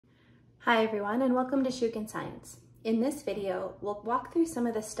Hi everyone, and welcome to Shukin Science. In this video, we'll walk through some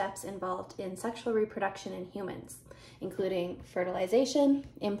of the steps involved in sexual reproduction in humans, including fertilization,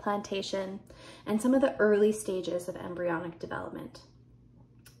 implantation, and some of the early stages of embryonic development.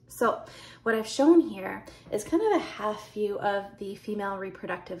 So what I've shown here is kind of a half view of the female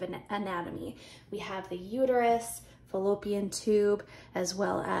reproductive anatomy. We have the uterus, fallopian tube, as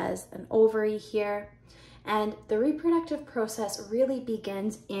well as an ovary here. And the reproductive process really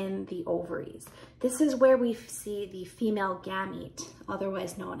begins in the ovaries. This is where we see the female gamete,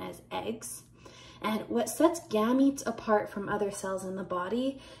 otherwise known as eggs. And what sets gametes apart from other cells in the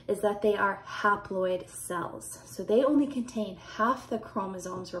body is that they are haploid cells. So they only contain half the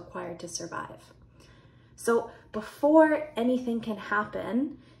chromosomes required to survive. So before anything can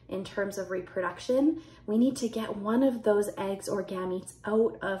happen in terms of reproduction, we need to get one of those eggs or gametes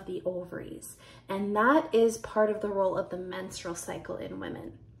out of the ovaries. And that is part of the role of the menstrual cycle in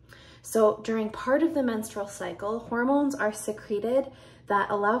women. So during part of the menstrual cycle, hormones are secreted that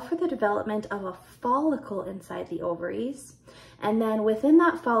allow for the development of a follicle inside the ovaries. And then within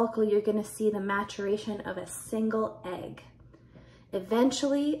that follicle, you're going to see the maturation of a single egg.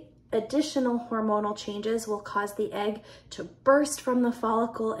 Eventually, additional hormonal changes will cause the egg to burst from the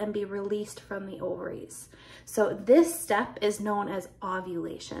follicle and be released from the ovaries. So this step is known as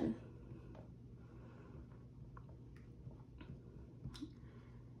ovulation.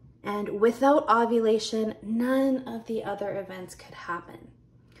 And without ovulation, none of the other events could happen.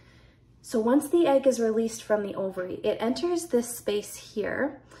 So once the egg is released from the ovary, it enters this space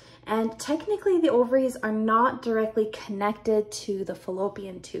here. And technically the ovaries are not directly connected to the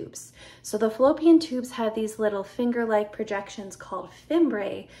fallopian tubes. So the fallopian tubes have these little finger-like projections called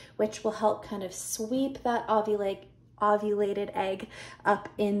fimbriae, which will help kind of sweep that ovulated egg up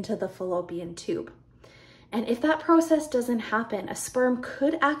into the fallopian tube. And if that process doesn't happen, a sperm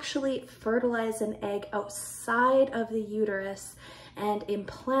could actually fertilize an egg outside of the uterus and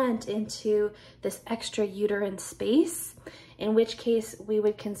implant into this extra uterine space, in which case we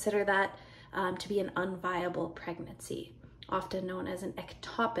would consider that to be an unviable pregnancy, often known as an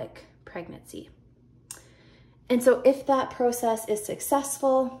ectopic pregnancy. And so if that process is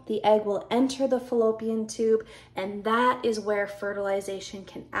successful, the egg will enter the fallopian tube, and that is where fertilization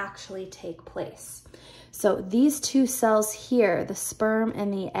can actually take place. So these two cells here, the sperm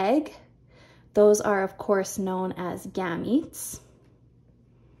and the egg, those are of course known as gametes.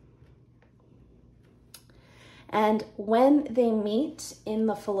 And when they meet in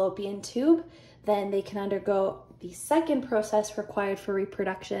the fallopian tube, then they can undergo the second process required for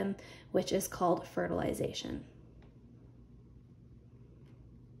reproduction, which is called fertilization.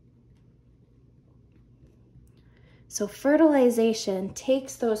 So fertilization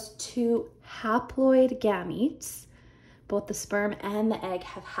takes those two haploid gametes, both the sperm and the egg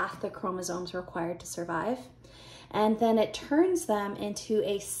have half the chromosomes required to survive, and then it turns them into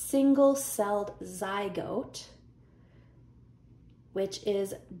a single-celled zygote, which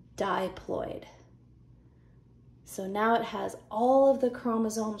is diploid. So now it has all of the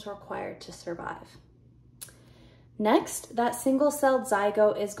chromosomes required to survive. Next, that single-celled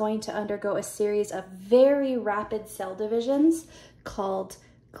zygote is going to undergo a series of very rapid cell divisions called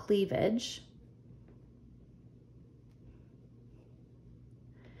cleavage.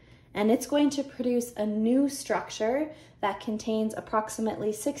 And it's going to produce a new structure that contains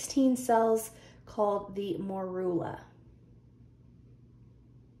approximately 16 cells called the morula.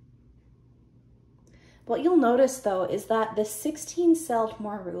 What you'll notice though is that the 16-celled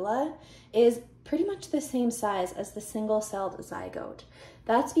morula is pretty much the same size as the single-celled zygote.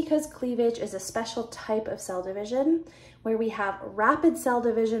 That's because cleavage is a special type of cell division where we have rapid cell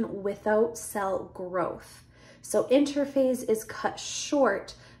division without cell growth. So interphase is cut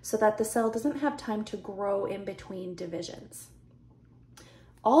short so that the cell doesn't have time to grow in between divisions.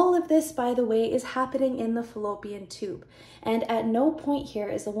 All of this, by the way, is happening in the fallopian tube, and at no point here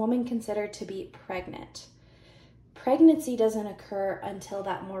is a woman considered to be pregnant. Pregnancy doesn't occur until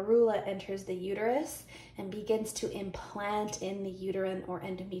that morula enters the uterus and begins to implant in the uterine or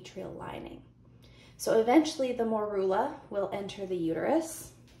endometrial lining. So eventually the morula will enter the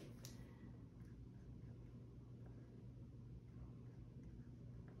uterus.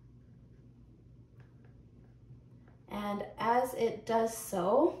 And as it does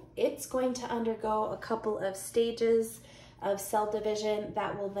so, it's going to undergo a couple of stages of cell division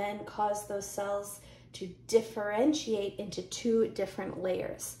that will then cause those cells to differentiate into two different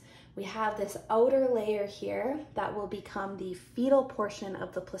layers. We have this outer layer here that will become the fetal portion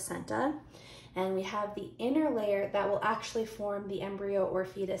of the placenta, and we have the inner layer that will actually form the embryo or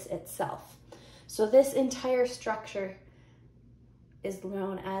fetus itself. So this entire structure is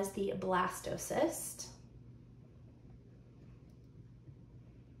known as the blastocyst.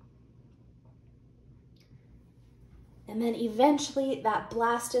 And then eventually that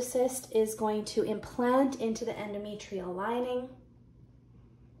blastocyst is going to implant into the endometrial lining.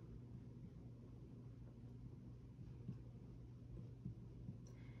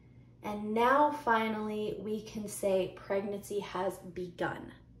 And now finally we can say pregnancy has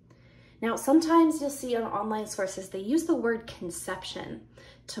begun. Now sometimes you'll see on online sources they use the word conception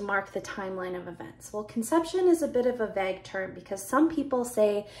to mark the timeline of events. Well, conception is a bit of a vague term because some people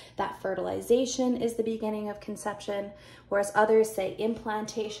say that fertilization is the beginning of conception, whereas others say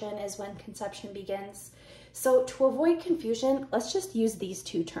implantation is when conception begins. So to avoid confusion, let's just use these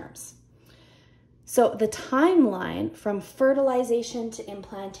two terms. So the timeline from fertilization to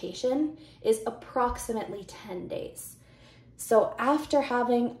implantation is approximately 10 days. So after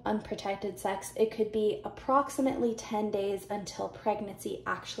having unprotected sex, it could be approximately 10 days until pregnancy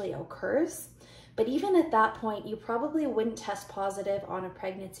actually occurs. But even at that point, you probably wouldn't test positive on a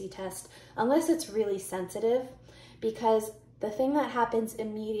pregnancy test unless it's really sensitive, because the thing that happens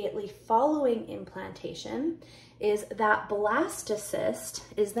immediately following implantation is that blastocyst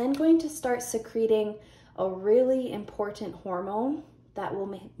is then going to start secreting a really important hormone that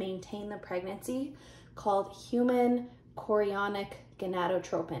will maintain the pregnancy called human chorionic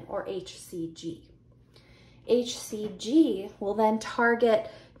gonadotropin, or HCG. HCG will then target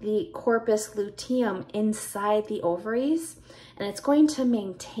the corpus luteum inside the ovaries, and it's going to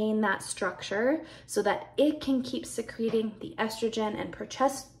maintain that structure so that it can keep secreting the estrogen and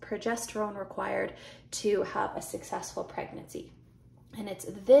progesterone required to have a successful pregnancy. And it's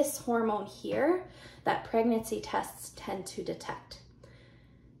this hormone here that pregnancy tests tend to detect.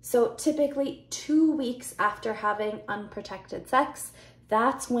 So typically 2 weeks after having unprotected sex,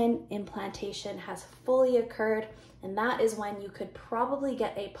 that's when implantation has fully occurred, and that is when you could probably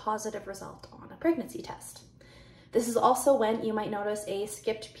get a positive result on a pregnancy test. This is also when you might notice a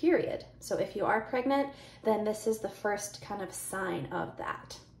skipped period. So if you are pregnant, then this is the first kind of sign of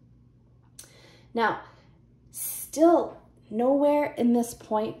that. Now, still nowhere in this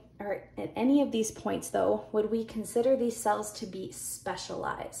point, or at any of these points though, would we consider these cells to be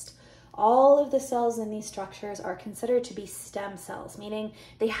specialized. All of the cells in these structures are considered to be stem cells, meaning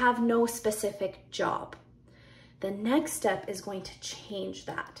they have no specific job. The next step is going to change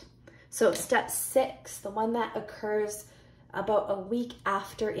that. So step 6, the one that occurs about a week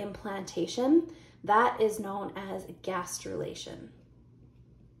after implantation, that is known as gastrulation.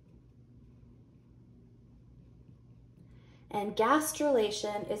 And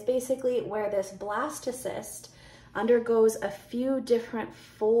gastrulation is basically where this blastocyst undergoes a few different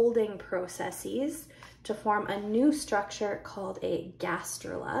folding processes to form a new structure called a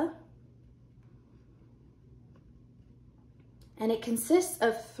gastrula. And it consists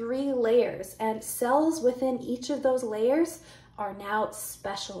of 3 layers, and cells within each of those layers are now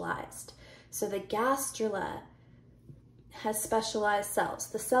specialized. So the gastrula has specialized cells.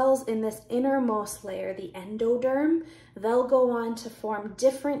 The cells in this innermost layer, the endoderm, they'll go on to form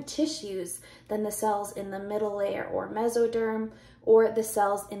different tissues than the cells in the middle layer or mesoderm, or the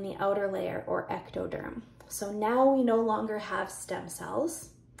cells in the outer layer or ectoderm. So now we no longer have stem cells.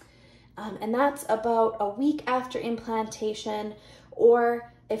 And that's about a week after implantation,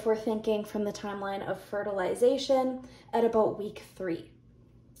 or if we're thinking from the timeline of fertilization, at about week 3.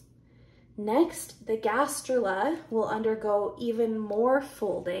 Next, the gastrula will undergo even more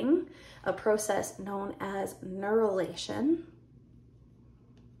folding, a process known as neurulation.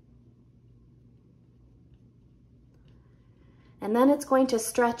 And then it's going to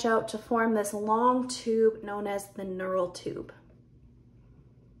stretch out to form this long tube known as the neural tube.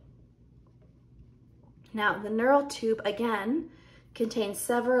 Now, the neural tube, again, contains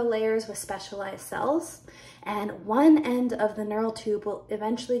several layers with specialized cells, and one end of the neural tube will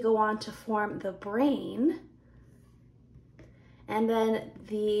eventually go on to form the brain, and then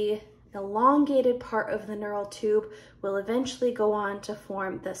the elongated part of the neural tube will eventually go on to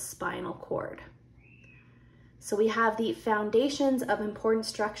form the spinal cord. So we have the foundations of important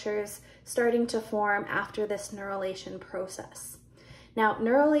structures starting to form after this neurulation process. Now,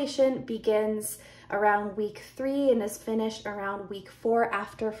 neurulation begins around week 3 and is finished around week 4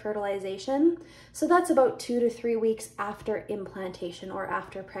 after fertilization. So that's about 2 to 3 weeks after implantation, or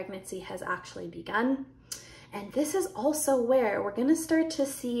after pregnancy has actually begun. And this is also where we're going to start to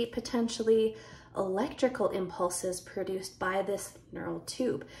see potentially electrical impulses produced by this neural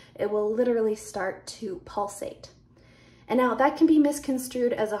tube. It will literally start to pulsate. And now that can be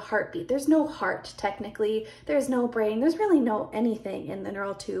misconstrued as a heartbeat. There's no heart technically, there's no brain, there's really no anything in the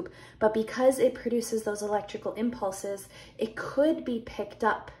neural tube, but because it produces those electrical impulses, it could be picked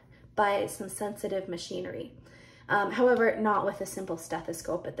up by some sensitive machinery. However, not with a simple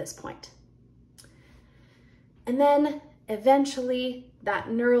stethoscope at this point. And then eventually that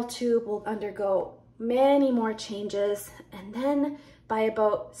neural tube will undergo many more changes, and then by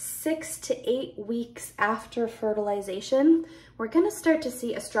about 6 to 8 weeks after fertilization, we're gonna start to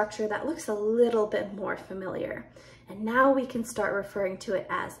see a structure that looks a little bit more familiar. And now we can start referring to it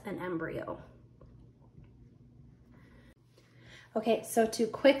as an embryo. Okay, so to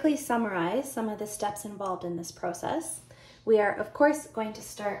quickly summarize some of the steps involved in this process, we are of course going to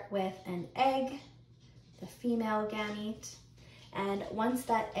start with an egg, the female gamete, and once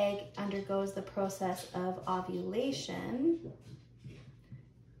that egg undergoes the process of ovulation,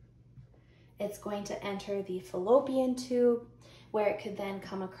 it's going to enter the fallopian tube where it could then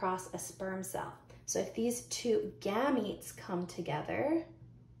come across a sperm cell. So if these two gametes come together,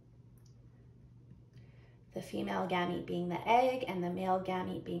 the female gamete being the egg and the male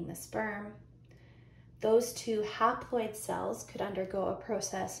gamete being the sperm, those two haploid cells could undergo a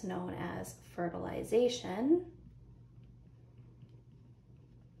process known as fertilization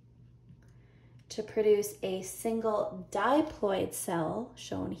to produce a single diploid cell,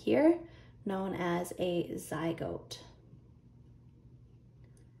 shown here, known as a zygote.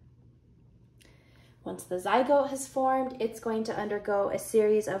 Once the zygote has formed, it's going to undergo a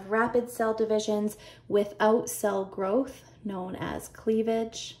series of rapid cell divisions without cell growth, known as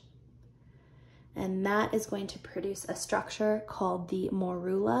cleavage. And that is going to produce a structure called the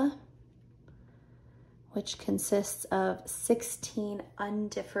morula, which consists of 16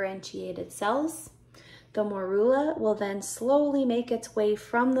 undifferentiated cells. The morula will then slowly make its way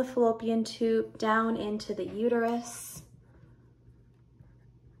from the fallopian tube down into the uterus,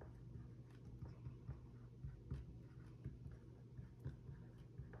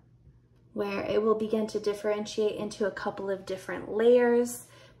 where it will begin to differentiate into a couple of different layers,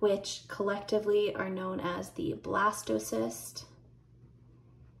 which collectively are known as the blastocyst.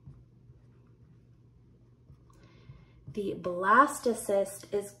 The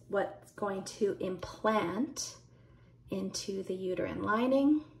blastocyst is what's going to implant into the uterine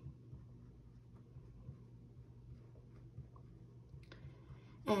lining.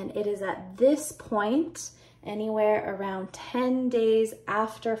 And it is at this point, anywhere around 10 days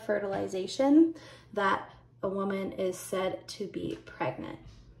after fertilization, that a woman is said to be pregnant.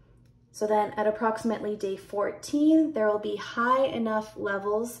 So then at approximately day 14, there will be high enough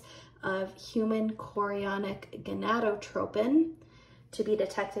levels of human chorionic gonadotropin to be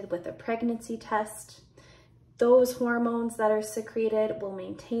detected with a pregnancy test. Those hormones that are secreted will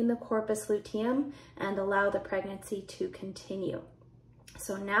maintain the corpus luteum and allow the pregnancy to continue.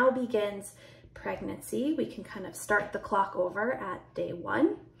 So now begins pregnancy. We can kind of start the clock over at day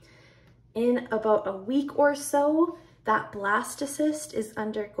 1. In about a week or so, that blastocyst is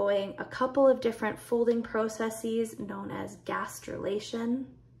undergoing a couple of different folding processes known as gastrulation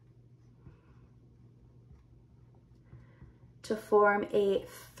to form a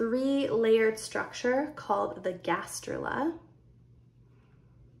 3-layered structure called the gastrula.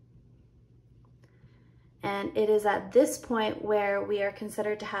 And it is at this point where we are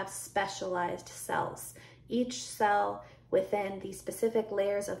considered to have specialized cells. Each cell within the specific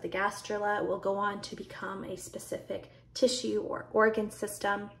layers of the gastrula will go on to become a specific tissue or organ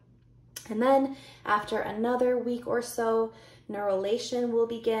system. And then after another week or so, neurulation will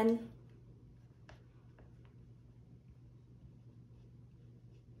begin.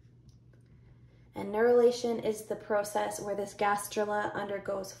 And neurulation is the process where this gastrula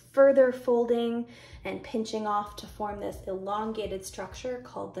undergoes further folding and pinching off to form this elongated structure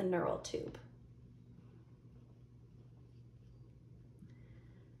called the neural tube.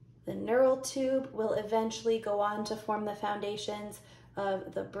 The neural tube will eventually go on to form the foundations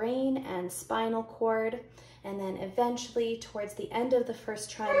of the brain and spinal cord, and then eventually towards the end of the first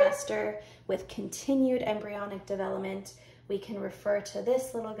trimester, with continued embryonic development, we can refer to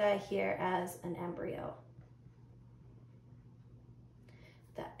this little guy here as an embryo.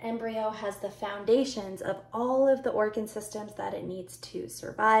 The embryo has the foundations of all of the organ systems that it needs to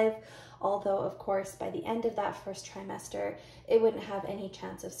survive, although of course by the end of that first trimester, it wouldn't have any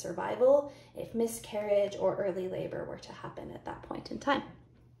chance of survival if miscarriage or early labor were to happen at that point in time.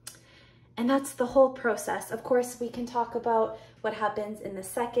 And that's the whole process. Of course, we can talk about what happens in the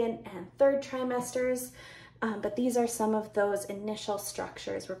second and third trimesters, but these are some of those initial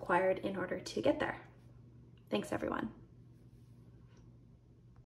structures required in order to get there. Thanks, everyone.